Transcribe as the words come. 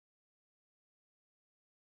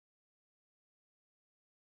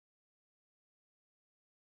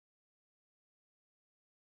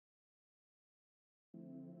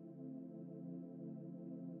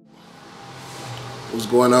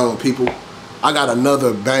What's going on, people? I got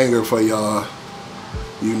another banger for y'all.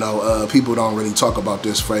 You know, people don't really talk about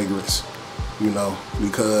this fragrance, you know,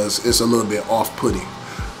 because it's a little bit off-putting.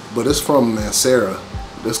 But it's from Mancera.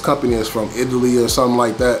 This company is from Italy or something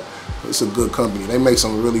like that. It's a good company. They make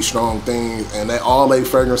some really strong things, and all their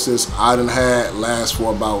fragrances I done had last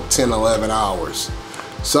for about 10, 11 hours.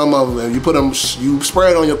 Some of them, you put them, you spray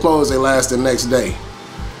it on your clothes, they last the next day.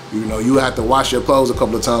 You know, you have to wash your clothes a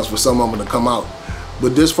couple of times for some of them to come out.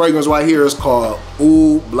 But this fragrance right here is called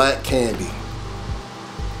Aoud Black Candy.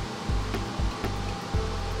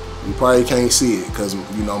 You probably can't see it because,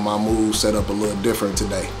 you know, my mood set up a little different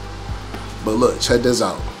today. But look, check this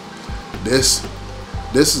out. This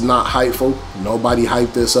is not hypeful. Nobody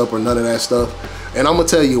hyped this up or none of that stuff. And I'm gonna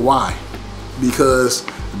tell you why. Because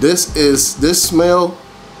this smell,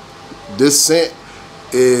 this scent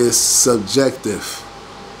is subjective.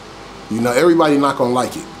 You know, everybody not gonna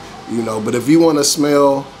like it. You know, but if you want to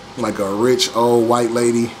smell like a rich old white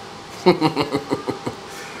lady,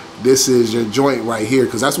 this is your joint right here,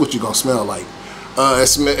 because that's what you're gonna smell like.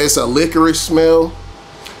 It's a licorice smell.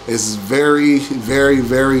 It's very, very,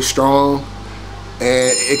 very strong,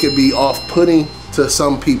 and it could be off-putting to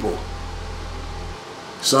some people.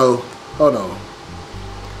 So, hold on.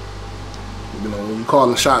 You know, when you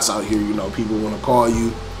calling shots out here, you know, people want to call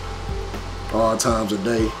you all times of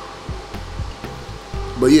day.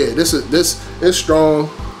 But yeah, this is strong.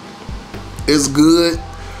 It's good.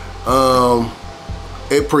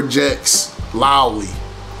 It projects loudly.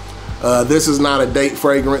 This is not a date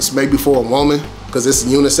fragrance, maybe for a woman, because it's a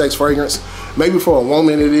unisex fragrance. Maybe for a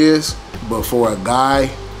woman it is, but for a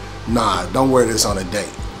guy, nah, don't wear this on a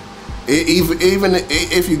date. Even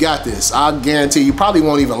if you got this, I guarantee you probably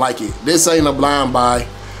won't even like it. This ain't a blind buy.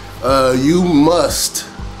 You must,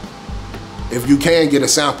 if you can, get a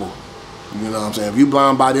sample. You know what I'm saying? If you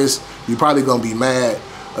blind buy this, you probably gonna be mad.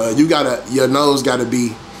 Your nose gotta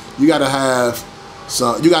be, you gotta have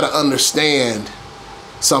some, you gotta understand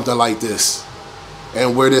something like this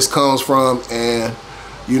and where this comes from, and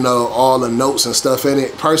you know, all the notes and stuff in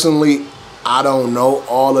it. Personally, I don't know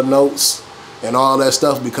all the notes and all that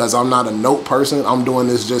stuff because I'm not a note person. I'm doing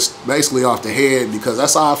this just basically off the head because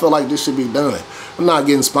that's how I feel like this should be done. I'm not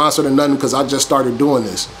getting sponsored or nothing because I just started doing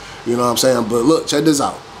this. You know what I'm saying? But look, check this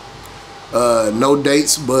out. No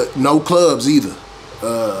dates, but no clubs either.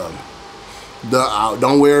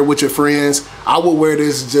 Don't wear it with your friends. I would wear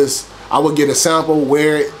this I would get a sample,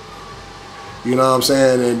 wear it, you know what I'm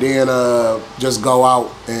saying, and then just go out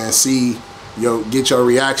and see, get your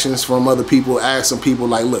reactions from other people. Ask some people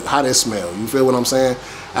like, look, how this smell? You feel what I'm saying?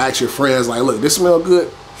 Ask your friends like, look, this smell good?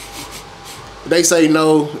 They say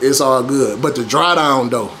no, it's all good. But the dry down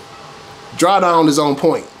though, dry down is on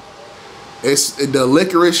point. The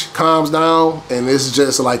licorice calms down, and it's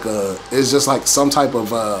just like some type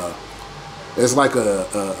of it's like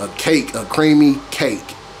a cake, a creamy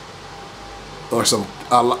cake, or some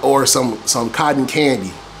cotton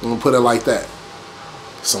candy. I'm gonna put it like that.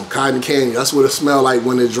 Some cotton candy. That's what it smells like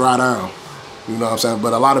when it dry down. You know what I'm saying?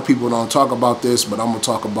 But a lot of people don't talk about this, but I'm gonna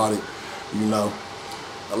talk about it. You know,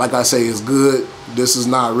 like I say, it's good. This is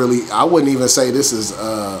not really, I wouldn't even say this is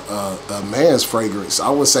a man's fragrance. I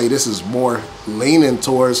would say this is more leaning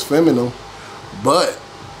towards feminine, but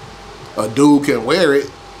a dude can wear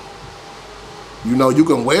it. You know, you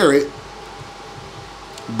can wear it,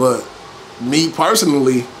 but me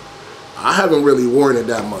personally, I haven't really worn it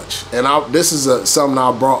that much. And this is something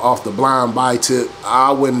I brought off the blind buy tip.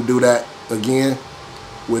 I wouldn't do that again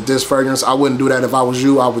with this fragrance. I wouldn't do that if I was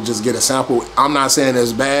you. I would just get a sample. I'm not saying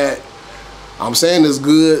it's bad. I'm saying it's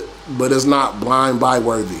good, but it's not blind buy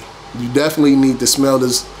worthy. You definitely need to smell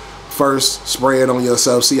this first, spray it on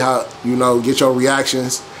yourself, see how, you know, get your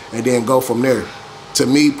reactions, and then go from there. To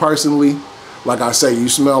me personally, like I say, you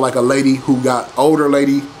smell like a lady who got, older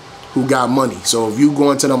lady who got money. So if you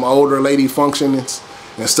go into them older lady functions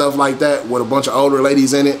and stuff like that with a bunch of older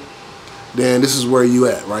ladies in it, then this is where you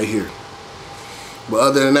at right here. But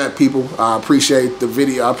other than that, people, I appreciate the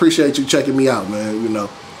video. I appreciate you checking me out, man. You know,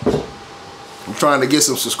 I'm trying to get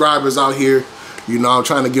some subscribers out here. You know, I'm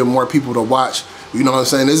trying to get more people to watch. You know what I'm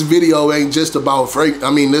saying? This video ain't just about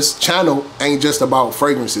this channel ain't just about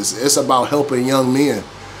fragrances. It's about helping young men,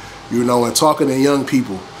 you know, and talking to young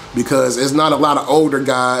people, because it's not a lot of older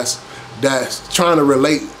guys that's trying to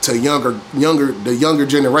relate to the younger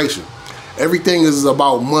generation. Everything is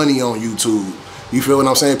about money on YouTube. You feel what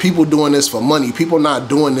I'm saying? People doing this for money. People not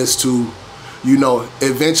doing this to, you know,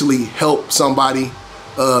 eventually help somebody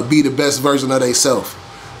be the best version of themselves.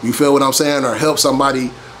 You feel what I'm saying? Or help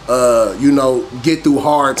somebody, you know, get through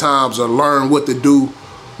hard times, or learn what to do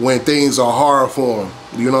when things are hard for them.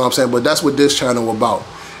 You know what I'm saying? But that's what this channel about.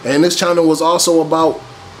 And this channel was also about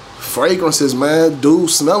fragrances, man.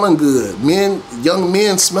 Dudes smelling good. Young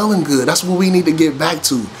men smelling good. That's what we need to get back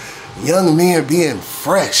to. Young men being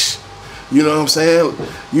fresh. You know what I'm saying?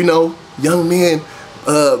 You know, young men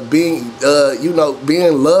being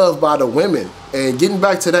loved by the women. And getting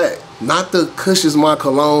back to that. Not the Kush is my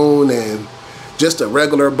cologne and just a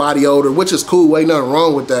regular body odor, which is cool. Ain't nothing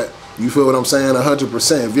wrong with that. You feel what I'm saying?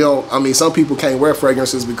 100%. If you don't, I mean, some people can't wear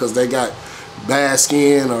fragrances because they got bad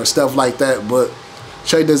skin or stuff like that. But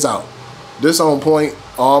check this out. This on point.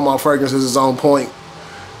 All my fragrances is on point.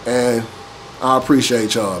 And I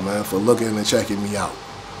appreciate y'all, man, for looking and checking me out.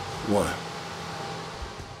 One.